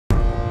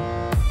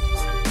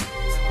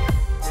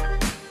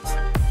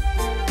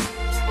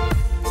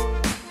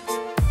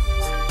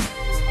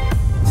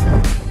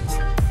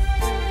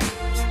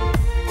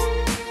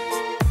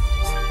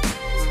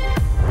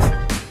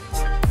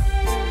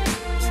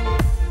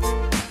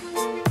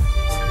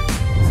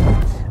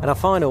And our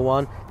final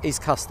one is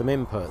custom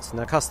inputs.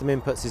 Now, custom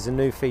inputs is a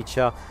new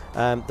feature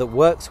that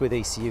works with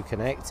ECU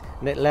Connect,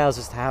 and it allows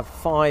us to have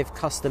 5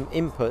 custom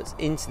inputs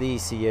into the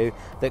ECU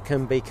that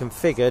can be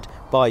configured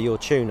by your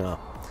tuner.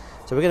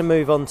 So we're going to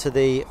move on to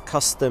the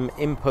custom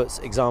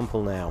inputs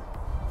example now.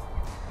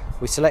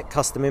 We select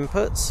custom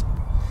inputs,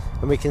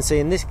 and we can see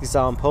in this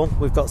example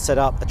we've got set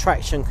up a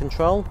traction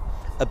control,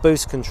 a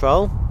boost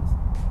control,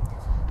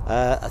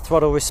 a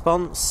throttle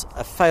response,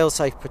 a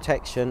fail-safe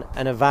protection,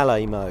 and a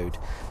valet mode.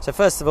 So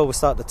first of all, we'll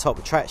start at the top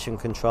with traction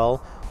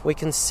control. We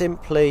can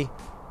simply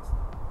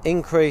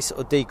increase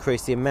or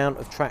decrease the amount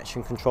of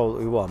traction control that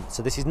we want.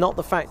 So this is not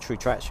the factory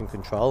traction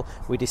control,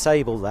 we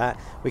disable that.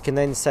 We can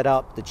then set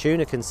up, the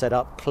tuner can set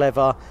up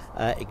clever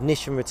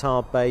ignition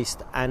retard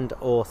based and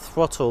or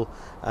throttle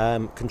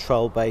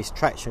control based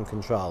traction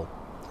control.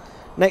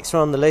 Next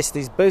one on the list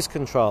is boost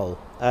control.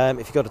 If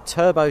you've got a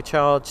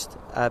turbocharged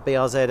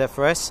BRZ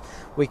FRS,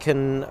 we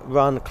can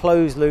run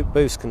closed loop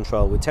boost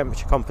control with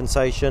temperature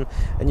compensation,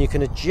 and you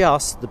can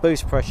adjust the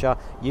boost pressure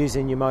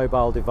using your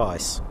mobile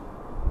device.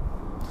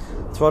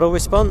 Throttle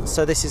response,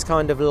 so this is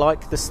kind of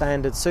like the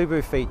standard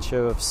Subaru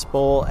feature of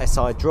Sport,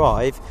 SI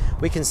Drive.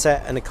 We can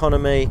set an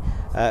economy,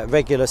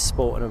 regular,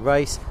 sport and a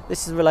race.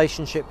 This is the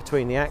relationship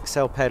between the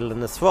accel pedal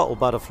and the throttle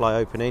butterfly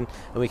opening,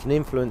 and we can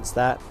influence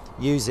that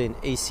using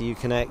ECU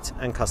Connect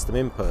and custom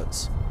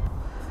inputs.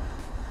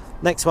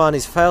 Next one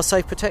is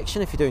fail-safe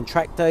protection. If you're doing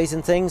track days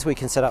and things, we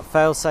can set up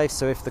fail-safe,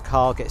 so if the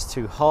car gets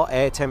too hot,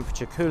 air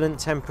temperature,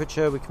 coolant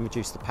temperature, we can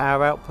reduce the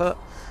power output.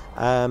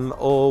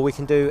 Or we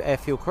can do air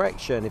fuel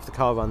correction. If the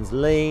car runs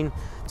lean,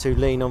 too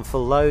lean on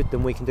full load,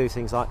 then we can do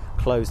things like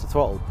close the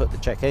throttle, put the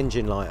check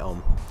engine light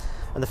on.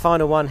 And the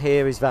final one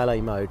here is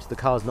valet mode. The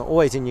car's not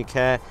always in your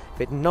care.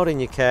 If it's not in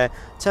your care,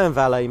 turn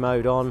valet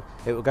mode on.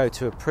 It will go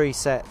to a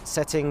preset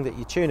setting that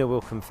your tuner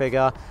will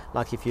configure,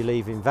 like if you're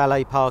leaving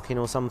valet parking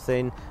or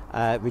something.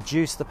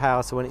 Reduce the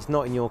power so when it's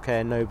not in your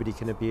care, nobody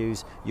can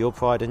abuse your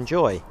pride and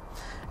joy.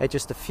 They're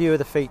just a few of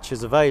the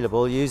features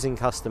available using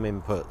custom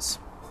inputs.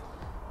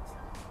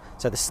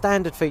 So the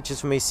standard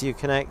features from ECU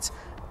Connect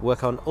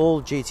work on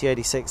all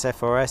GT86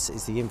 FRS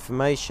is the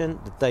information,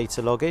 the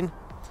data logging,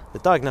 the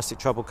diagnostic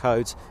trouble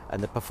codes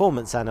and the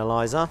performance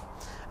analyzer.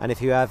 And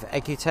if you have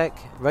EcuTek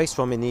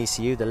RaceROM in the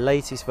ECU, the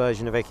latest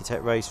version of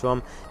EcuTek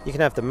RaceROM, you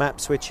can have the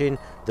map switching,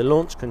 the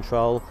launch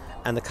control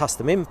and the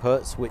custom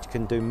inputs, which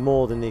can do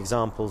more than the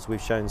examples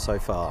we've shown so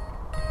far.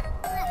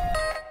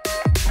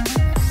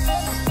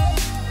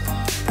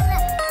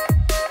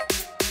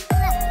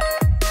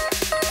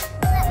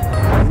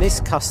 In this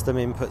custom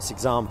inputs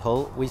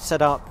example, we've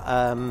set up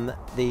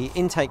the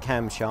intake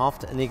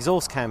camshaft and the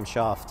exhaust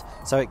camshaft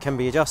so it can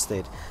be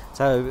adjusted.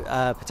 So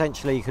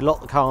potentially you could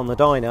lock the car on the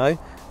dyno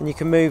and you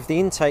can move the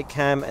intake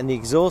cam and the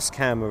exhaust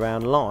cam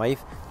around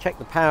live, check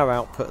the power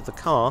output of the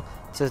car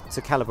to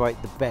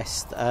calibrate the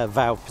best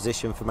valve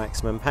position for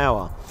maximum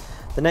power.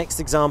 The next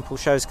example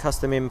shows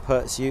custom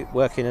inputs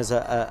working as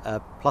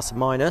a plus and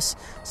minus.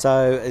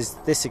 So as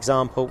this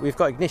example, we've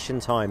got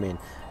ignition timing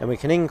and we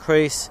can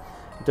increase,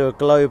 do a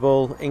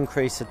global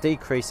increase or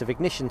decrease of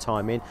ignition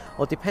timing,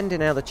 or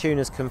depending how the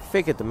tuner's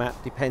configured the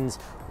map, depends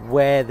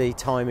where the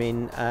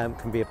timing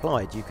can be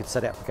applied. You could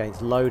set it up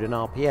against load and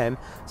RPM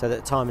so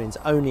that the timing's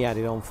only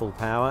added on full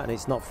power and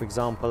it's not, for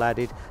example,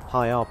 added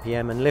high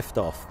RPM and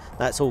liftoff.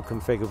 That's all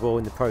configurable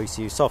in the Pro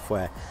ECU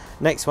software.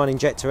 Next one,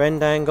 injector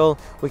end angle.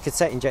 We could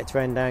set injector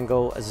end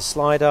angle as a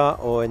slider,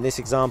 or in this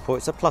example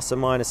it's a plus or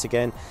minus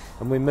again,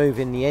 and we're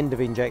moving the end of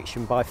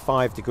injection by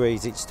 5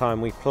 degrees each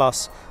time we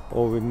plus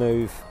or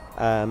remove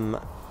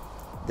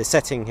the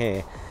setting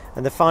here.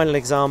 And the final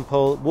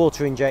example,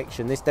 water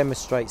injection. This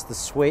demonstrates the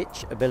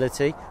switch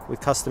ability with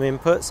custom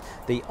inputs,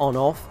 the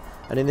on-off,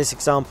 and in this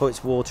example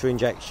it's water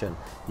injection.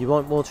 You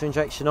want water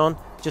injection on?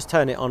 Just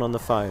turn it on the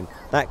phone.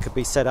 That could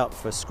be set up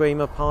for a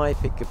screamer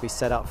pipe, it could be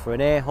set up for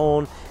an air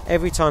horn.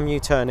 Every time you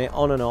turn it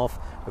on and off,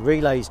 a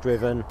relay's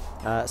driven,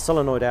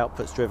 solenoid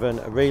output's driven,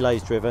 a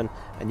relay's driven,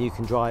 and you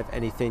can drive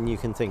anything you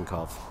can think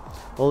of.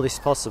 All this is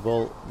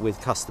possible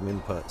with custom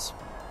inputs.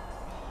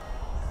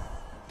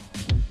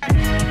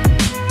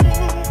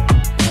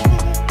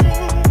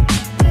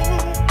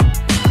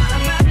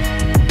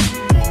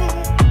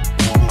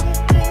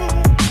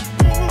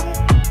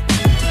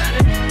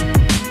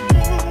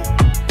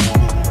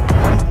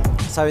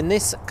 So in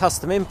this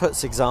custom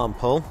inputs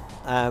example,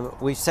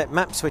 we've set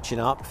map switching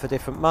up for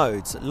different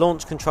modes: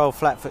 launch control,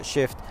 flat foot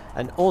shift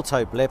and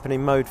auto blip, and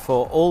in mode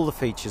 4 all the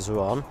features are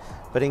on.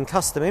 But in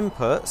custom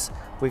inputs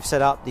we've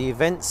set up the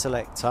event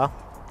selector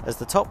as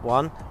the top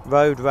one: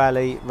 road,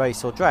 rally,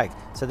 race or drag.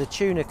 So the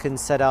tuner can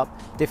set up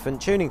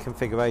different tuning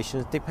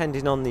configurations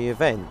depending on the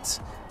event.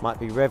 Might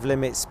be rev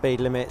limit,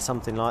 speed limit,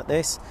 something like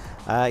this.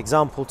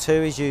 Example 2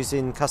 is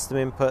using custom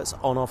inputs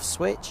on-off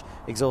switch,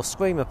 exhaust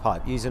screamer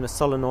pipe. Using a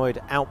solenoid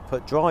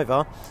output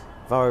driver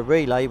via a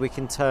relay, we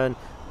can turn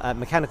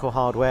mechanical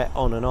hardware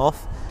on and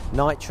off.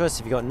 Nitrous,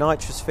 if you've got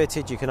nitrous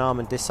fitted, you can arm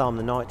and disarm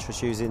the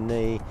nitrous using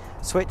the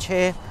switch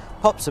here.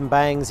 pops and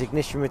bangs,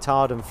 ignition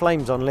retard and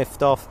flames on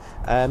liftoff.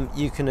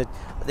 You can,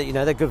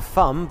 they're good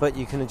fun, but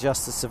you can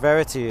adjust the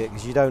severity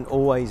because you don't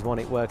always want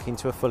it working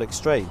to a full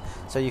extreme.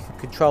 So you can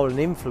control and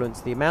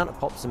influence the amount of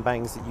pops and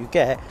bangs that you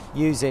get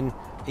using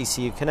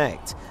ECU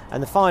Connect.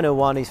 And the final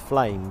one is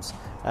flames.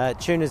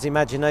 Tuner's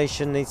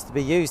imagination needs to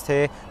be used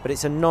here, but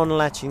it's a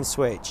non-latching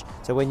switch.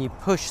 So when you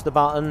push the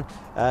button,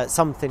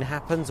 something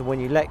happens, and when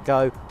you let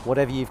go,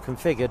 whatever you've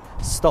configured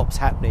stops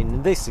happening.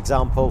 In this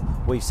example,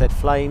 we've said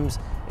flames,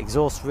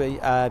 exhaust.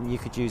 You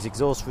could use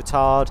exhaust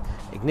retard,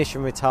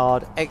 ignition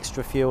retard,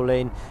 extra fuel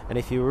in, and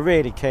if you were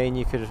really keen,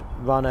 you could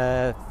run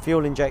a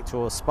fuel injector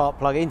or a spark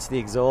plug into the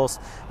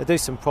exhaust and do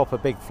some proper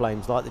big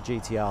flames like the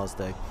GTRs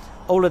do.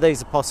 All of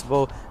these are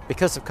possible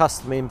because of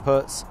custom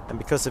inputs and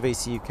because of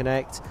ECU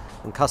Connect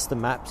and custom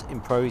maps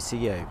in Pro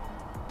ECU.